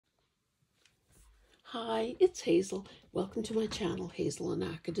Hi, it's Hazel. Welcome to my channel, Hazel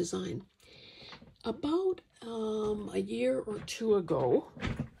Anaka Design. About a year or two ago,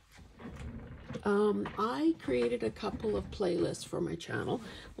 I created a couple of playlists for my channel.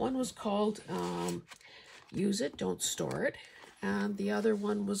 One was called Use It, Don't Store It, and the other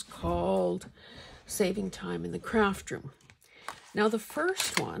one was called Saving Time in the Craft Room. Now the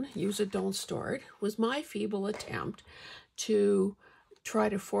first one, Use It, Don't Store It, was my feeble attempt to try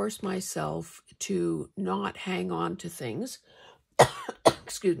to force myself to not hang on to things,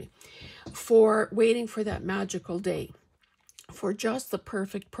 excuse me, for waiting for that magical day, for just the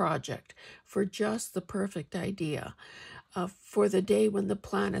perfect project, for just the perfect idea, for the day when the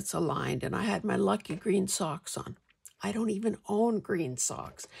planets aligned and I had my lucky green socks on. I don't even own green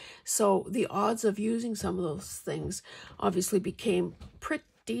socks. So the odds of using some of those things obviously became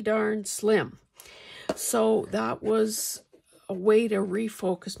pretty darn slim. So that was a way to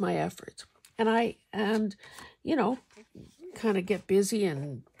refocus my efforts. And you know, kind of get busy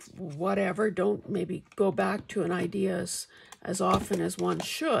and whatever, don't maybe go back to an idea as often as one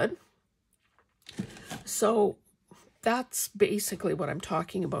should. So that's basically what I'm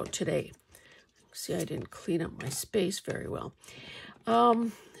talking about today. See, I didn't clean up my space very well.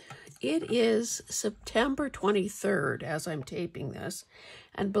 It is September 23rd as I'm taping this,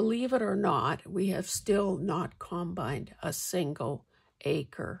 and believe it or not, we have still not combined a single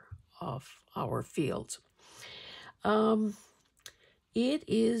acre of our fields. It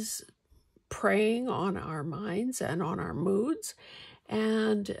is preying on our minds and on our moods,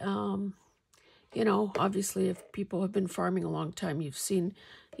 and you know, obviously if people have been farming a long time, you've seen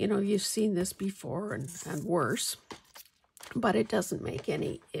this before and worse. But it doesn't make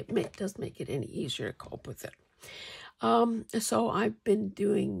doesn't make it any easier to cope with it. So I've been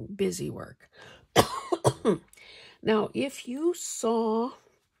doing busy work. Now, if you saw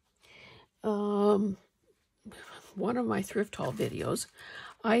one of my thrift haul videos,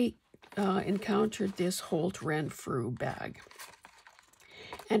 I encountered this Holt Renfrew bag.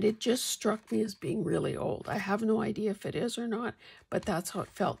 And it just struck me as being really old. I have no idea if it is or not, but that's how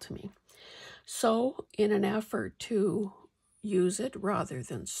it felt to me. So in an effort to use it rather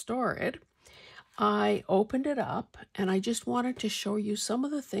than store it, I opened it up and I just wanted to show you some of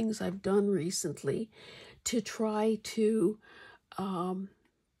the things I've done recently to try to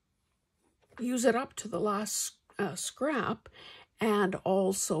use it up to the last scrap, and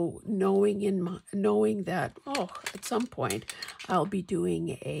also knowing that at some point I'll be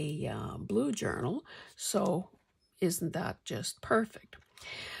doing a blue journal, so isn't that just perfect?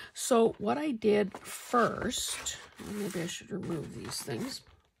 So what I did first, maybe I should remove these things,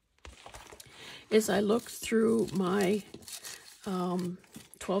 is I looked through my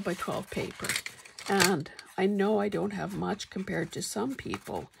 12 by 12 paper. And I know I don't have much compared to some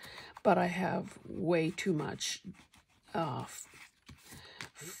people, but I have way too much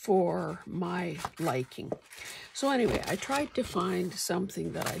for my liking. So anyway, I tried to find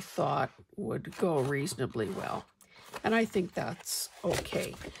something that I thought would go reasonably well. And I think that's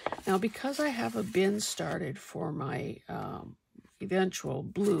okay. Now, because I have a bin started for my eventual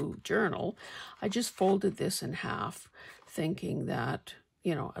blue journal, I just folded this in half, thinking that,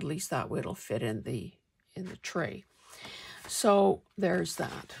 you know, at least that way it'll fit in the tray. So there's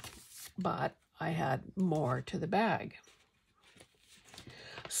that. But I had more to the bag.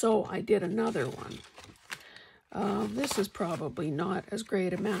 So I did another one. This is probably not as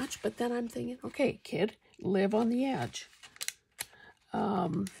great a match, but then I'm thinking, okay, kid, live on the edge.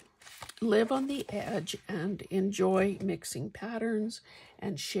 Live on the edge and enjoy mixing patterns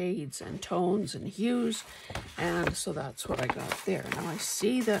and shades and tones and hues. And so that's what I got there. Now I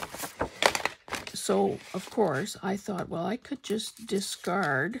see that. So of course I thought, well, I could just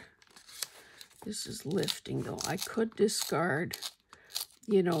discard. This is lifting though. I could discard,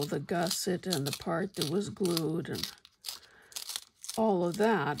 you know, the gusset and the part that was glued and all of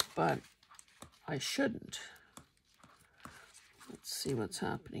that, but I shouldn't. Let's see what's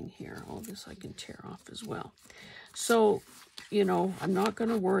happening here. All this I can tear off as well. So, you know, I'm not going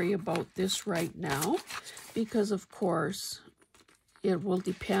to worry about this right now because, of course, it will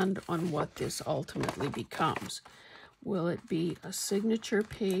depend on what this ultimately becomes. Will it be a signature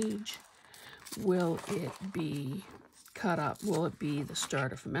page? Will it be cut up? Will it be the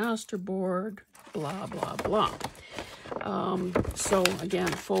start of a masterboard? Blah, blah, blah. So, again,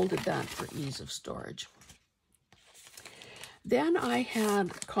 folded that for ease of storage. Then I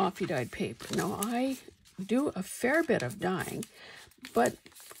had coffee dyed paper. Now, I do a fair bit of dyeing, but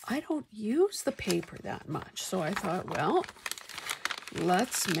I don't use the paper that much. So I thought, well,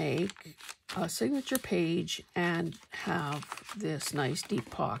 let's make a signature page and have this nice deep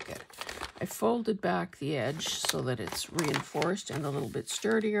pocket. I folded back the edge so that it's reinforced and a little bit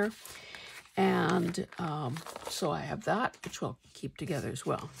sturdier. And so I have that, which will keep together as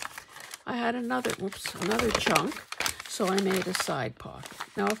well. I had another chunk, so I made a side pocket.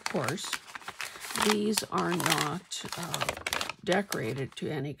 Now, of course, these are not decorated to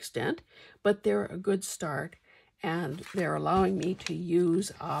any extent, but they're a good start, and they're allowing me to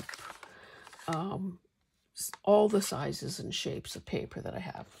use up all the sizes and shapes of paper that I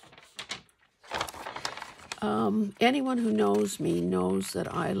have. Anyone who knows me knows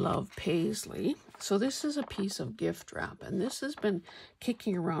that I love paisley. So this is a piece of gift wrap, and this has been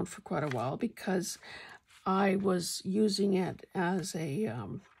kicking around for quite a while because I was using it as a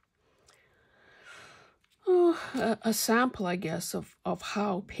sample, I guess, of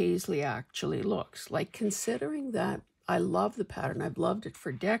how paisley actually looks. Like, considering that I love the pattern, I've loved it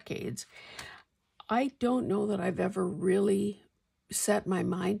for decades, I don't know that I've ever really set my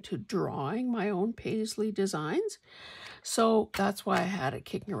mind to drawing my own paisley designs. So that's why I had it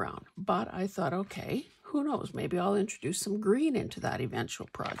kicking around. But I thought, okay, who knows? Maybe I'll introduce some green into that eventual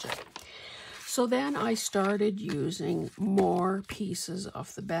project. So then I started using more pieces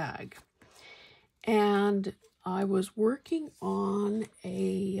of the bag. And I was working on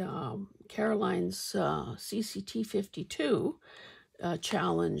a Caroline's CCT 52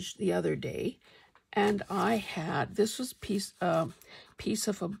 challenge the other day. And I had, this was piece of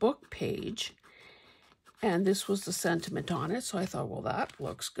a book page, and this was the sentiment on it. So I thought, well, that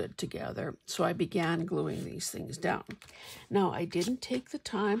looks good together. So I began gluing these things down. Now, I didn't take the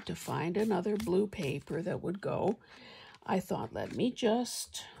time to find another blue paper that would go. I thought, let me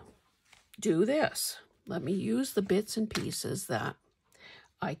just do this. Let me use the bits and pieces that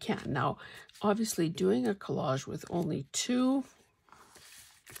I can. Now, obviously, doing a collage with only two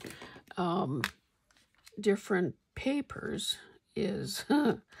different papers is,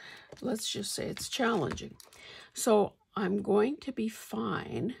 let's just say it's challenging. So I'm going to be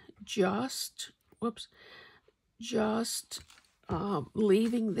fine just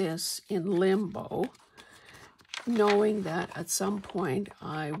leaving this in limbo, knowing that at some point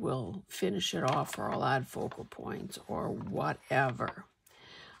I will finish it off, or I'll add focal points or whatever.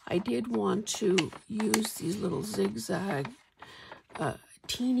 I did want to use these little zigzag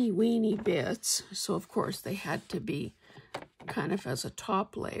teeny weeny bits, so of course they had to be kind of as a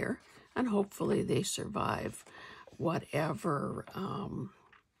top layer, and hopefully they survive whatever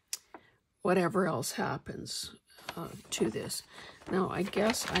else happens to this. Now I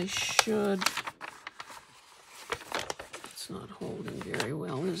guess I should, it's not holding very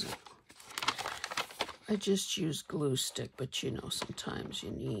well, is it? I just used glue stick, but you know, sometimes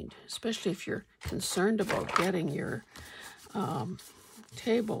you need, especially if you're concerned about getting your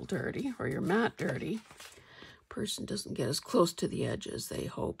table dirty or your mat dirty, person doesn't get as close to the edge as they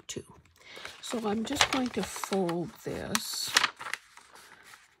hope to. So I'm just going to fold this.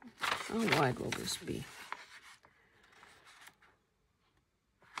 How wide will this be?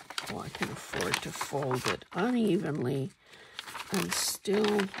 Oh, I can afford to fold it unevenly and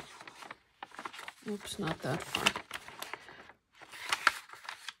still, oops, not that far.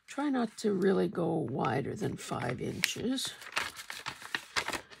 Try not to really go wider than 5 inches.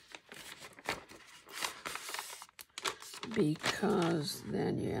 Because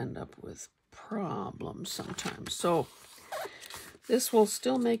then you end up with problems sometimes. So this will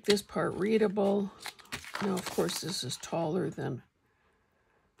still make this part readable. Now, of course, this is taller than,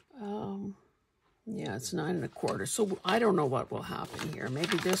 yeah, it's 9 1/4. So I don't know what will happen here.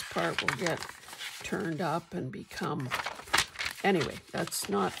 Maybe this part will get turned up and become, anyway, that's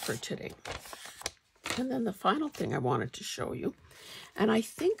not for today. And then the final thing I wanted to show you, and I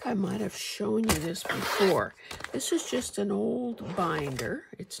think I might have shown you this before. This is just an old binder.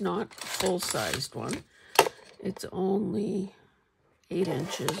 It's not a full-sized one. It's only 8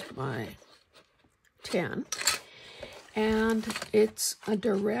 inches by 10. And it's a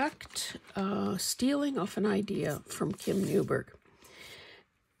direct stealing of an idea from Kim Newberg.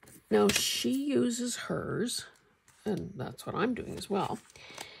 Now, she uses hers, and that's what I'm doing as well.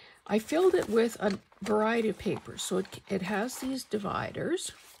 I filled it with a variety of papers. So it has these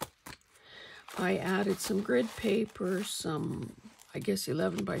dividers. I added some grid paper, some, I guess,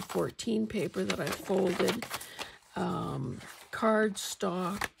 11 by 14 paper that I folded,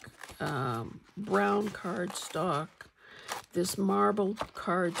 cardstock, brown cardstock, this marbled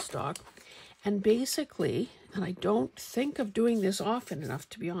cardstock. And basically, and I don't think of doing this often enough,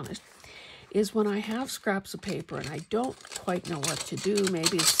 to be honest, is when I have scraps of paper and I don't quite know what to do,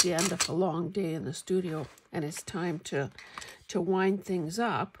 maybe it's the end of a long day in the studio and it's time to wind things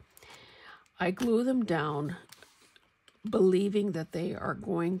up, I glue them down believing that they are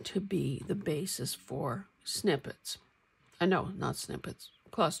going to be the basis for snippets. No, not snippets,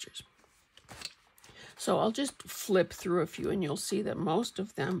 clusters. So I'll just flip through a few and you'll see that most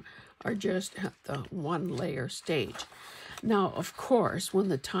of them are just at the one layer stage. Now, of course,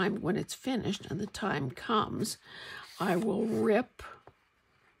 when it's finished and the time comes, I will rip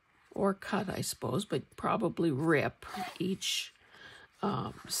or cut, I suppose, but probably rip each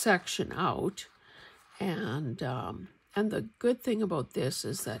section out. And the good thing about this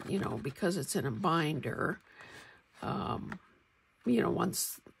is that, you know, because it's in a binder, you know,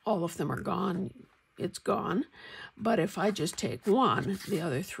 once all of them are gone, it's gone. But if I just take one, the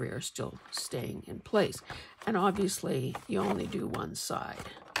other three are still staying in place. And obviously, you only do one side.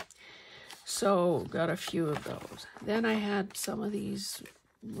 So, got a few of those. Then I had some of these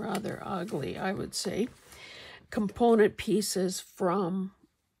rather ugly, I would say, component pieces from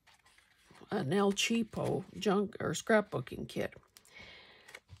an El Cheapo junk or scrapbooking kit.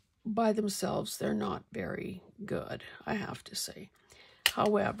 By themselves, they're not very good, I have to say.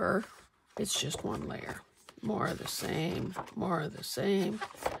 However, it's just one layer. More of the same, more of the same.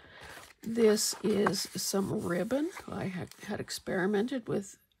 This is some ribbon. I had experimented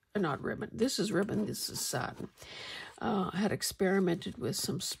with, not ribbon, this is ribbon, this is satin. I had experimented with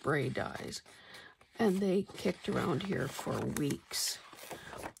some spray dyes, and they kicked around here for weeks.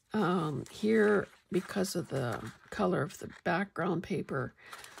 Here, because of the color of the background paper,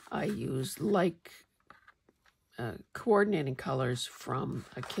 I used coordinating colors from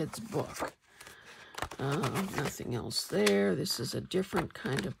a kid's book. Nothing else there. This is a different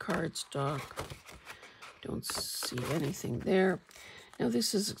kind of cardstock. Don't see anything there. Now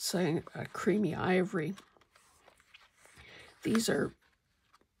this is saying a creamy ivory. These are,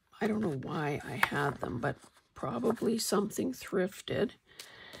 I don't know why I had them, but probably something thrifted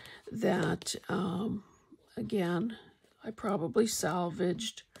that, again, I probably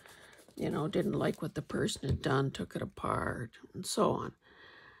salvaged, you know, didn't like what the person had done, took it apart, and so on.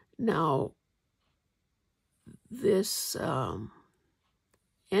 Now, this,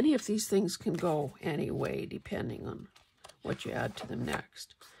 any of these things can go any way, depending on what you add to them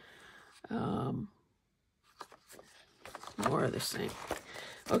next. More of the same.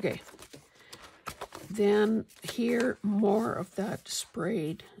 Okay. Then here, more of that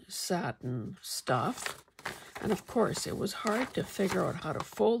sprayed satin stuff. And of course, it was hard to figure out how to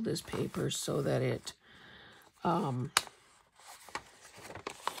fold this paper so that it,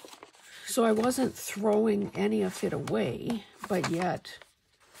 so I wasn't throwing any of it away, but yet,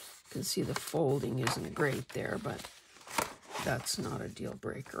 you can see the folding isn't great there, but that's not a deal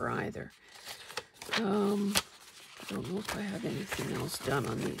breaker either. I don't know if I have anything else done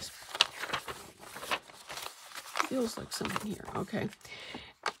on these. Feels like something here. Okay.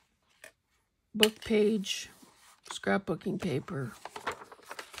 Book page, scrapbooking paper,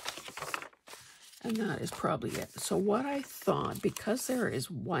 and that is probably it. So what I thought, because there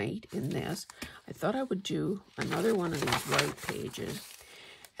is white in this, I thought I would do another one of these white pages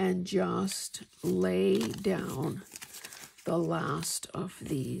and just lay down the last of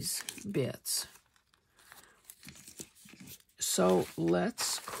these bits. So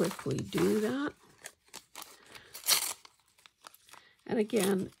let's quickly do that. And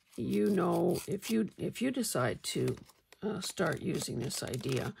again, you know, if you decide to start using this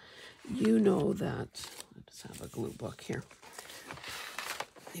idea, you know that, let's have a glue book here.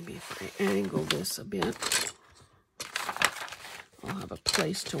 Maybe if I angle this a bit, I'll have a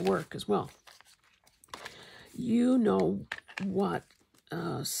place to work as well. You know what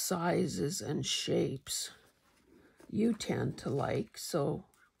sizes and shapes you tend to like, so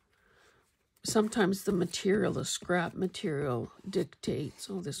sometimes the material, the scrap material dictates.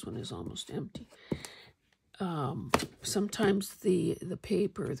 Oh, this one is almost empty. Sometimes the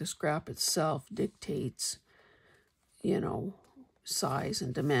paper, the scrap itself dictates, you know, size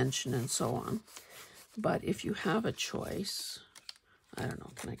and dimension and so on. But if you have a choice, I don't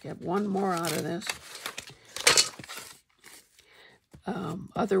know, can I get one more out of this?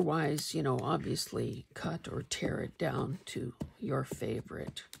 Otherwise, you know, obviously cut or tear it down to your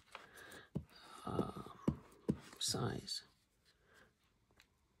favorite size.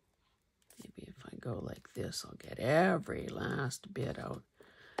 Maybe if I go like this, I'll get every last bit out.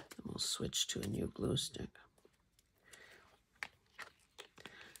 And we'll switch to a new glue stick.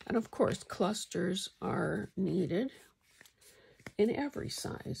 And of course, clusters are needed in every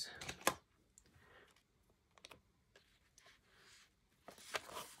size.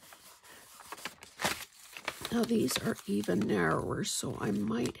 Now these are even narrower, so I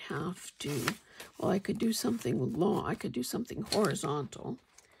might have to, well, I could do something long, I could do something horizontal.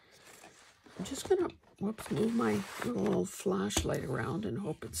 I'm just gonna whoops, move my little flashlight around and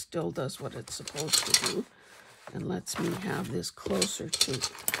hope it still does what it's supposed to do. And lets me have this closer to,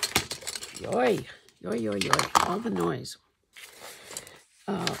 yoy, yoy, yoy, yoy, all the noise.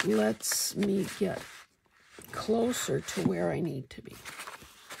 Lets me get closer to where I need to be.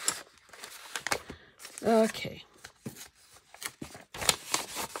 Okay.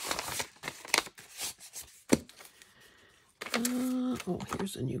 Oh,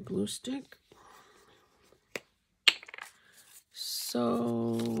 here's a new glue stick.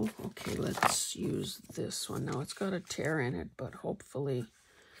 So, okay, let's use this one. Now it's got a tear in it, but hopefully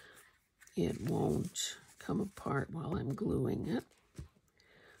it won't come apart while I'm gluing it.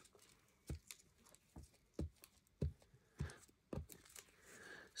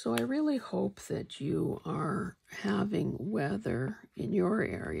 So I really hope that you are having weather in your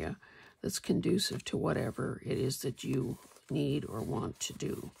area that's conducive to whatever it is that you need or want to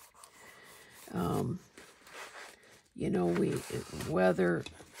do. You know, weather,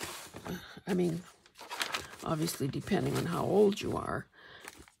 I mean, obviously depending on how old you are,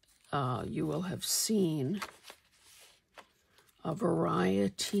 you will have seen a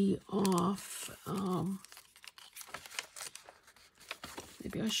variety of,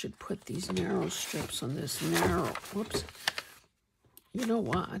 maybe I should put these narrow strips on this narrow, whoops. You know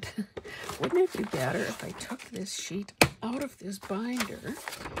what? Wouldn't it be better if I took this sheet out of this binder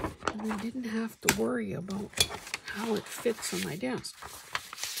and then didn't have to worry about how it fits on my desk?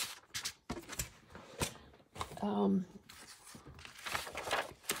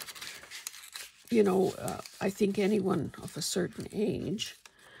 You know, I think anyone of a certain age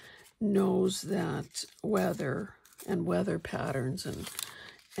knows that weather and weather patterns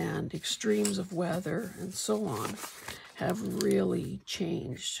and extremes of weather and so on have really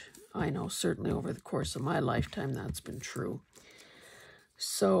changed. I know certainly over the course of my lifetime that's been true.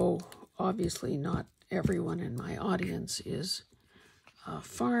 So obviously not everyone in my audience is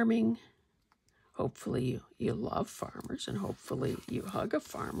farming. Hopefully you love farmers, and hopefully you hug a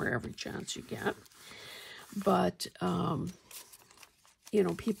farmer every chance you get. But, you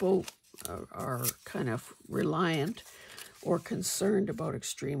know, people are kind of reliant or concerned about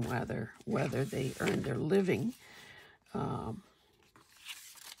extreme weather, whether they earn their living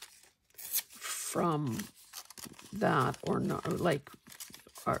from that or not, like,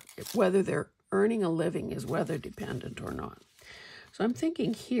 whether they're earning a living is weather dependent or not. So I'm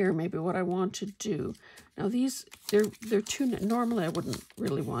thinking here, maybe what I want to do, now these, they're too, normally I wouldn't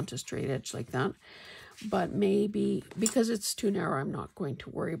really want a straight edge like that, but maybe, because it's too narrow, I'm not going to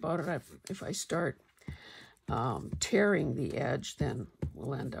worry about it. If I start tearing the edge, then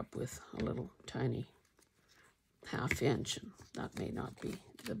we'll end up with a little tiny ½ inch, and that may not be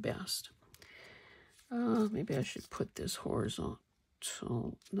the best. Maybe I should put this horizontal.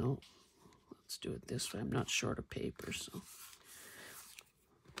 So, no, let's do it this way. I'm not short of paper, so.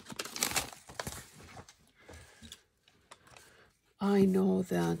 I know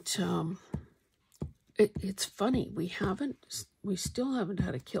that it's funny. We still haven't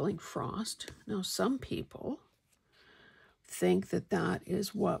had a killing frost. Now, some people think that that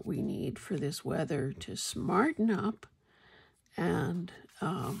is what we need for this weather to smarten up and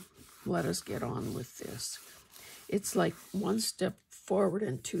let us get on with this. It's like one step forward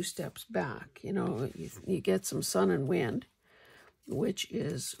and 2 steps back. You know, you get some sun and wind, which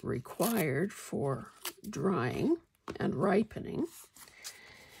is required for drying and ripening.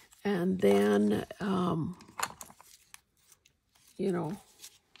 And then, you know,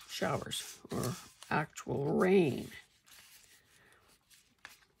 showers or actual rain.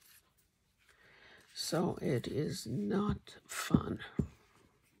 So it is not fun.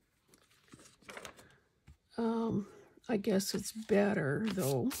 I guess it's better,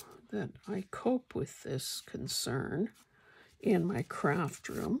 though, that I cope with this concern in my craft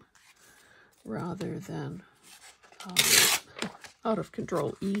room rather than out of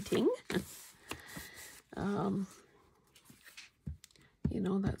control eating. You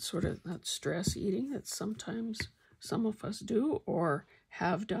know, that stress eating that sometimes some of us do or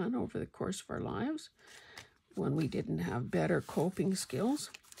have done over the course of our lives when we didn't have better coping skills.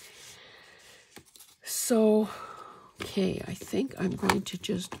 So, okay, I think I'm going to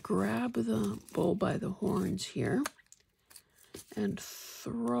just grab the bull by the horns here and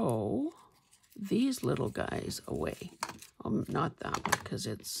throw these little guys away. Not that one, because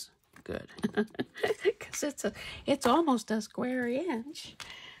it's good. Because it's almost a square inch.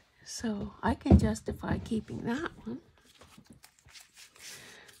 So I can justify keeping that one.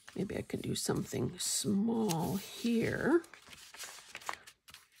 Maybe I can do something small here.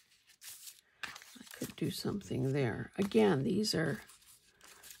 I could do something there. Again, these are,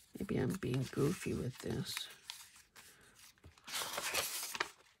 Maybe I'm being goofy with this.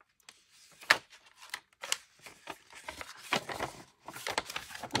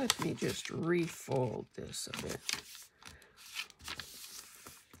 Let me just refold this a bit.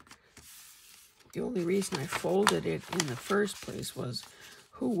 The only reason I folded it in the first place was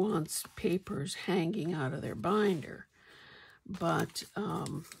who wants papers hanging out of their binder? But,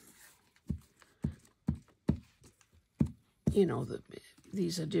 you know,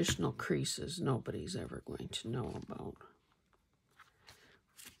 these additional creases nobody's ever going to know about.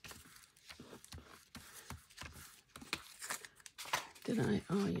 Did I?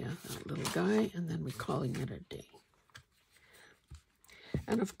 Oh, yeah, that little guy, and then we're calling it a day.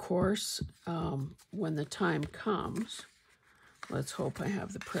 And of course, when the time comes, let's hope I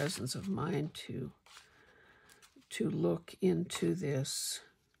have the presence of mind to look into this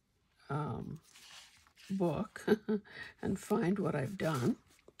book and find what I've done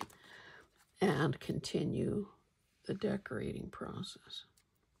and continue the decorating process.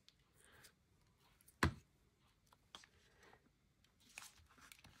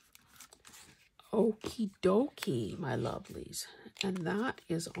 Okie dokie, my lovelies. And that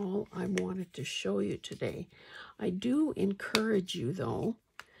is all I wanted to show you today. I do encourage you, though,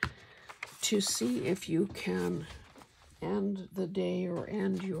 to see if you can end the day or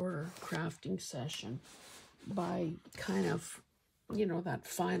end your crafting session by kind of, you know, that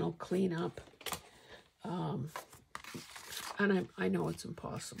final cleanup. And I know it's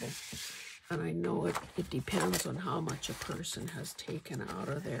impossible. And I know it depends on how much a person has taken out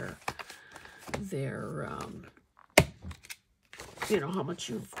of their you know, how much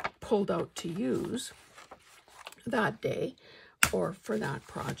you've pulled out to use that day or for that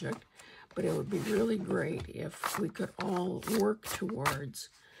project. But it would be really great if we could all work towards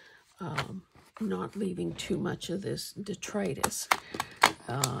not leaving too much of this detritus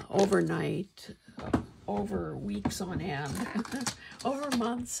overnight, over weeks on end, over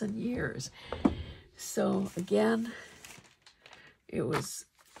months and years. So again, it was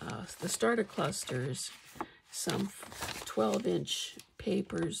the starter clusters, some 12-inch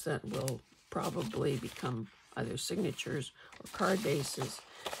papers that will probably become either signatures or card bases,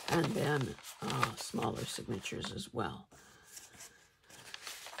 and then smaller signatures as well.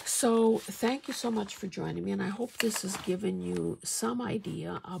 So thank you so much for joining me, and I hope this has given you some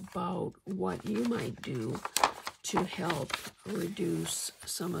idea about what you might do to help reduce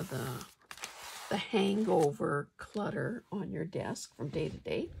some of the hangover clutter on your desk from day to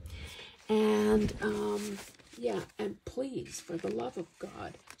day. And yeah, and please, for the love of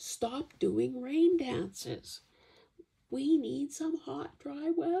God, stop doing rain dances. We need some hot,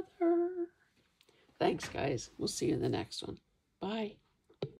 dry weather. Thanks, guys. We'll see you in the next one. Bye.